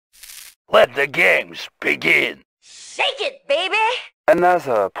Let the games begin. Shake it, baby!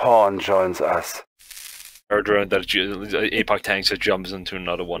 Another pawn joins us. Or drone that APOC tanks that jumps into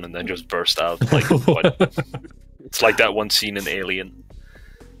another one and then just bursts out. Like, what? It's like that one scene in Alien.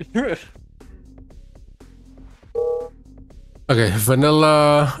 Okay,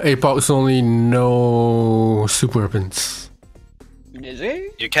 vanilla, Apox only, no super weapons. Is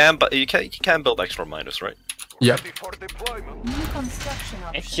it? You can build extra miners, right? Yep.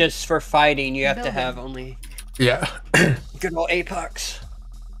 It's just for fighting. You have to have only. Yeah. Good old Apex.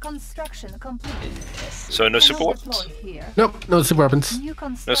 Construction complete. So no super weapons? Nope, no super weapons.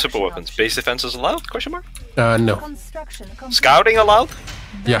 No super weapons. Base defense is allowed? Question mark? No. Scouting allowed?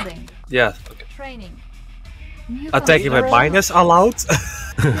 Yeah. Yeah. Okay. Training. Attacking with minus allowed?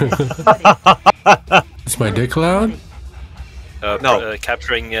 Is my dick loud? No.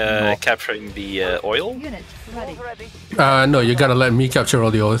 Capturing the oil? No, you gotta let me capture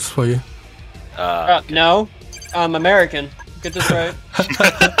all the oils for you. No. I'm American. Get this right.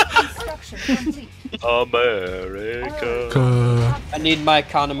 America. I need my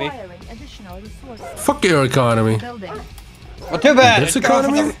economy. Fuck your economy. Well, too bad. This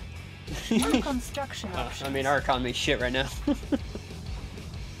economy? I mean, our economy's shit right now.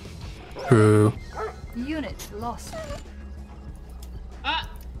 True. Unit lost.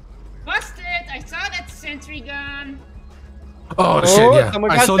 Busted! I saw that sentry gun. Oh shit! Yeah,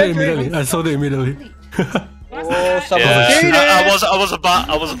 someone I got saw it sentry. immediately. I saw it immediately. Oh, someone cheated!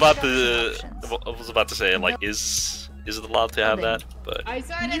 I was about to say, like, is it allowed to have that? But I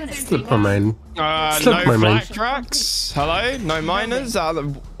saw that sentry Slip my mind. No Slip my mind. flak tracks. Hello? No miners out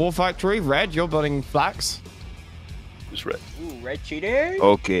of the war factory. Red, you're building flax. who's red? Ooh, red cheater.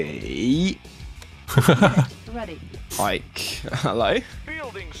 Okay. Ready. Like, hello?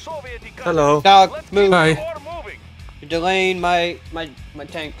 Hello. Dog, move. Hi. You're delaying my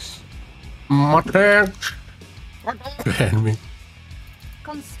tanks. My tanks. Ban me.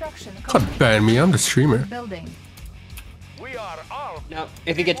 Construction Can't ban me. I'm the streamer. building. No,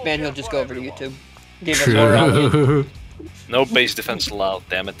 if he gets banned, he'll just go over to YouTube. Give us more options. True. No base defense allowed,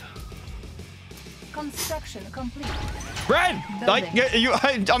 damn it. Construction complete. Red! Like,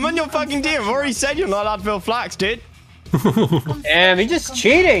 I'm on your fucking team. I've already said you're not allowed to build flax, dude. Damn, he's just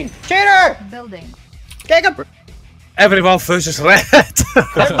cheating! Cheater! Building. Take him! Everyone versus red.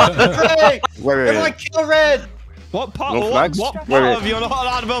 Everyone kill red! What part, No flags? what Wait, part wait. of you're not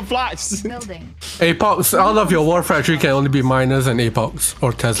allowed to build flax? Building. Apox, all of your war factory can only be miners and Apox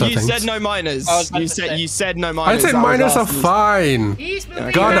or Tesla You things. said no miners. I was about to say. You said no I miners. said That was miners are asking. fine. He's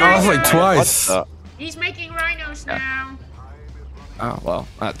moving God asked like rhinos. twice. He's making rhinos now. Oh well,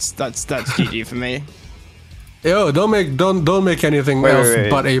 that's GG for me. Yo, don't make anything Wait, else wait, wait.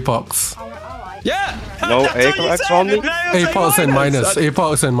 but Apox. Our ally. Yeah. No that's what you Apex said, only? and now you're saying Apox and minus. miners.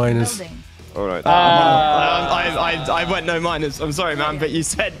 Apox and minus. Building. Alright. I went no miners. I'm sorry, man, but you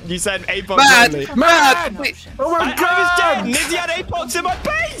said Apox only. Matt! Option. Oh my I was god! dead. Nizzy had Apox in my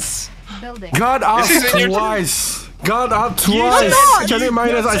base. Building. God asked twice. God asked twice. Can you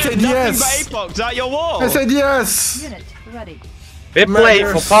minus? I said yes. Nothing but Apox at your wall. I said yes. Unit ready. We play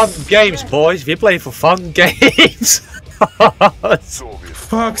for fun games, boys. We play for fun games. Fuck's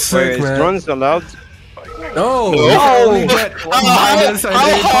Wait, sake, is man. drones allowed? No. How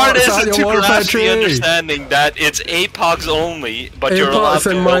hard is it to grasp the factory? understanding that it's APOX only, but you're allowed Apox to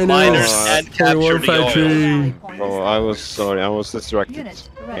and build miners minus. and capture the oil? factory. Oh, I was sorry, I was distracted. Unit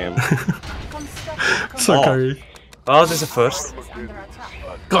ready. Damn. Construction Sorry. Oh, this is a first. under attack.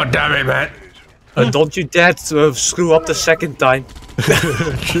 God damn it, man. Don't you dare to screw up the second time.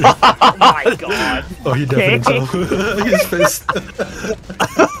 Oh my god. Oh, he definitely himself. He's pissed.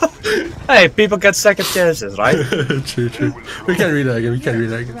 Hey, people get second chances, right? True. We can read that again.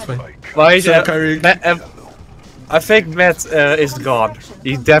 It's fine. Wait, So, Kireeek. I think Matt is gone.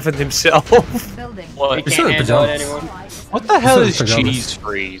 He deafened himself. Building. He It's not can't handle it pajamas. anymore. What the hell is Pajamas. cheese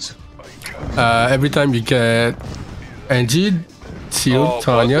freeze? Every time you get Angie, Seal,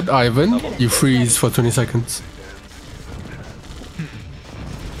 Tanya, Ivan, you freeze for 20 seconds.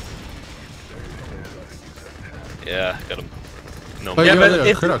 Yeah, got him. No, Oh, Yeah, yeah, but yeah,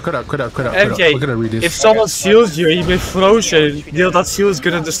 if- cut up. MJ, We're gonna read this. if someone seals you, you've been frozen, you know that seal is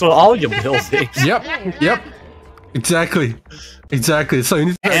gonna destroy all your buildings. Yep. Exactly. So you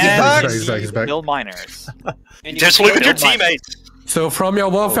need to he's back. Build miners. just look at your teammates. So from your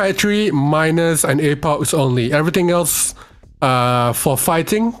war factory, miners and Apox only. Everything else for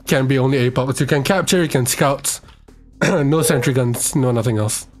fighting can be only Apox. You can capture, you can scout. No sentry guns, no nothing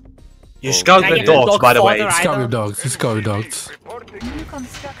else. You scout with dogs, by the way. Scout with dogs. Scout with dogs. New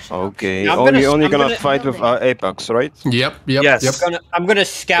construction. Okay, I'm only gonna gonna fight with Apex, right? Yep. Yes. I'm gonna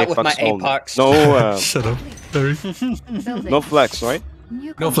scout with my only. Apex. No, Shut up. Sorry. no flex, right?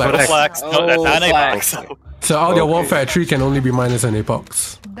 No flex. Flex. Oh, No, that's an flex. Apex. So all your warfare 3 can only be minus an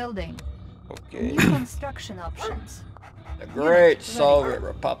apox. Building. Okay. New construction options. The Great Soviet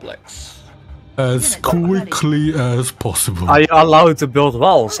Republics. As quickly as possible. Are you allowed to build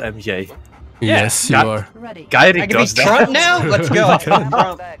walls, MJ? Yes, you Yeah. are. Ready. I Kireeek can be does Trump that. now? Let's go.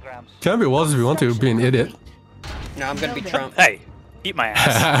 Trump. Can be walls if you want to be an idiot. No, I'm gonna be Trump. Hey, eat my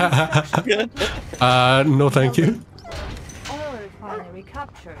ass. No thank you. Oil refinery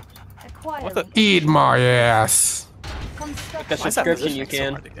captured. Acquiring. What the- Eat my ass. Construction. The subscription you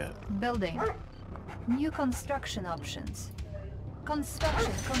can. Building. New construction options.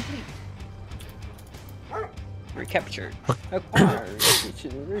 Construction complete. Recaptured. Acquire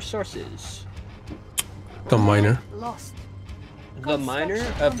resources. The miner. Lost. The miner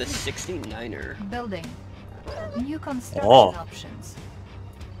of the 69er. Building. New construction Oh. options.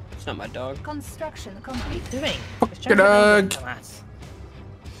 It's not my dog. Construction complete. Get dog.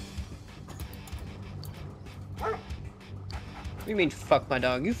 What do you mean fuck my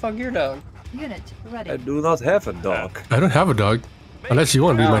dog? You fuck your dog. Unit ready. I do not have a dog. I don't have a dog. Unless you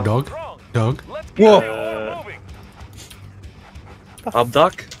want to be my dog. Dog. Whoa! Up,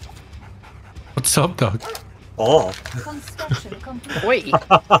 duck? What's up, dog? Oh. Construction complete. Wait.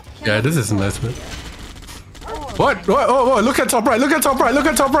 Yeah, this is a nice man. What? Oh, look at top right. Look at top right. Look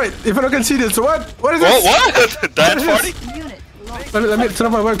at top right. If I can see this. What? What is this? What? Dance party? Unit lost. Let me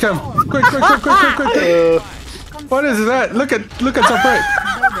turn on my webcam. Quick. What is that? Look at top right.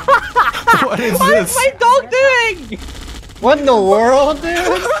 What is this? dog doing? What in the world, dude?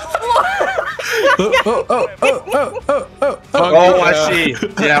 Oh, I see.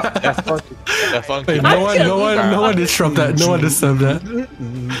 Yeah. Hey, no one disrupt that. No one disturb that.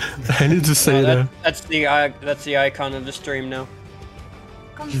 I need to say that. That's the icon of the stream now.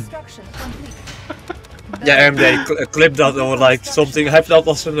 Construction complete. Yeah, MJ, clip that or like something. Have that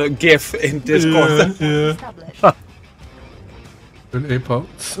as a GIF in Discord. Yeah. Established. With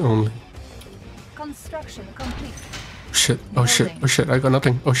apox only. Construction complete. Shit. Oh shit. I got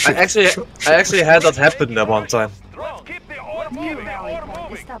nothing. Oh I shit. actually had that happen that one time. New rally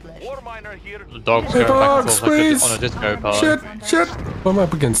point established. The dog's going back and Apox, forth like please. on a disco party. Shit. What am I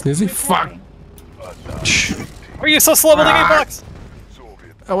up against, Nizzy? Fuck. Were you so slow with the Apex?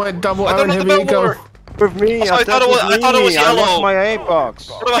 I went double I iron don't know heavy the go. With me, I thought it was I lost yellow. my Apex.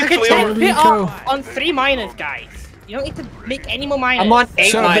 What do I You can actually take own? it go. up on 3 miners, guys. You don't need to make any more miners. I'm on 8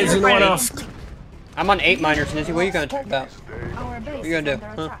 Shut up, miners. Nizzy. No one asked. I'm on 8 miners, Nizzy. What are you gonna talk about? Our base What are you gonna do? is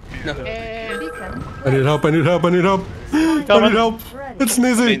under Huh? attack. No. Beacon I need help. I need help. ready. It's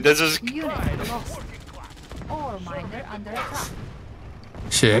Nizzy. This is Unit lost. Ore miner under attack.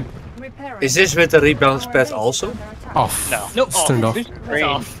 Shit. Repairing. Is this with the rebalance Our pad base also? under attack. Off. No. No, It's turned off. Green.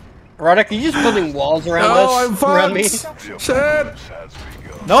 off. Roddick, are you just building walls around Oh, I'm us? Around me? fucked. Shit.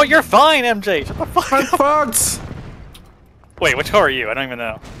 no. You're fine, MJ. Shut the fuck I'm up. fucked. Wait, which color are you? I don't even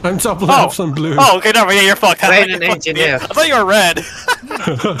know. I'm top left. I'm blue. Oh, okay, no, yeah, you're fucked. Train You're an fucked. engineer. I thought you were red.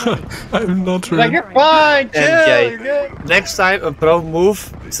 I'm not Like, red. you're fine, chill, MJ. you're good. Next time a pro move,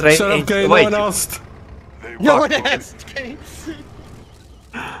 train Shut up, engineer. Kane. No Wait, one asked. No one asked.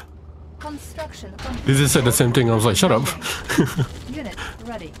 Construction complete. They just said the same thing. I was like, shut up. Unit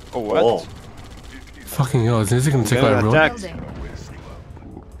ready. Oh, what? Oh. Fucking hell. Is this gonna take Gonna like a roll? attack. Building.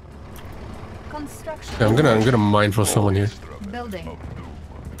 Construction. Yeah, I'm gonna mine for someone here. Building.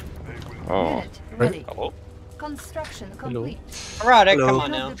 Oh. Unit ready. Hello? Construction complete. Roddick, Hello. come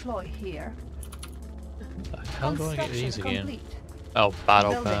on Unit now. deploy here. How do I get these Construction again? complete. Oh,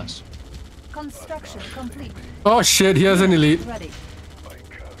 battle Building. pass. Construction complete. Oh shit, he has an elite. Ready.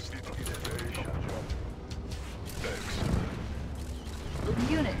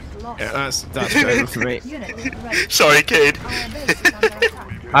 Unit lost. Yeah, that's great for me. Unit ready. Sorry, Cade. Our base is under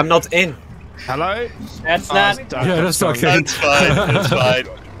attack. I'm not in. Hello? That's not. Yeah, that's okay. That's fine. That's fine.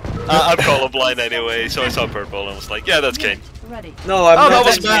 I'm colorblind anyway, so I saw purple and was like, yeah, that's Kane. Ready. No, I'm Oh, not that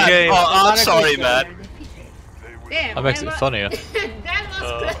was in the Matt. game. Oh, I'm sorry, Matt. Damn, That makes it funnier.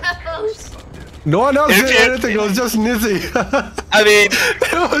 that was close. No one else If did you- anything. It was just Nizzy. I mean,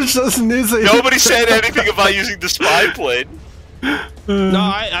 It was just Nizzy. nobody said anything about using the spy plane.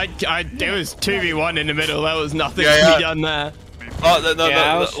 No, there was 2v1 in the middle. There was nothing Yeah, to yeah. be done there. Oh, no,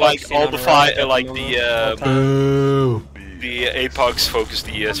 Yeah, I was like focusing all on the the fight, rocket like all the time. Oh. Apox focused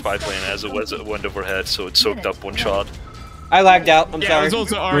the spy plane as it went overhead, so it soaked up one shot. I lagged out. I'm Yeah, sorry. it was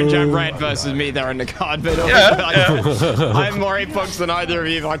also orange and red versus me there in the card middle. Yeah, I have more apex than either of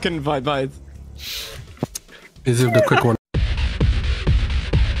you. I couldn't find both. This is the quick one.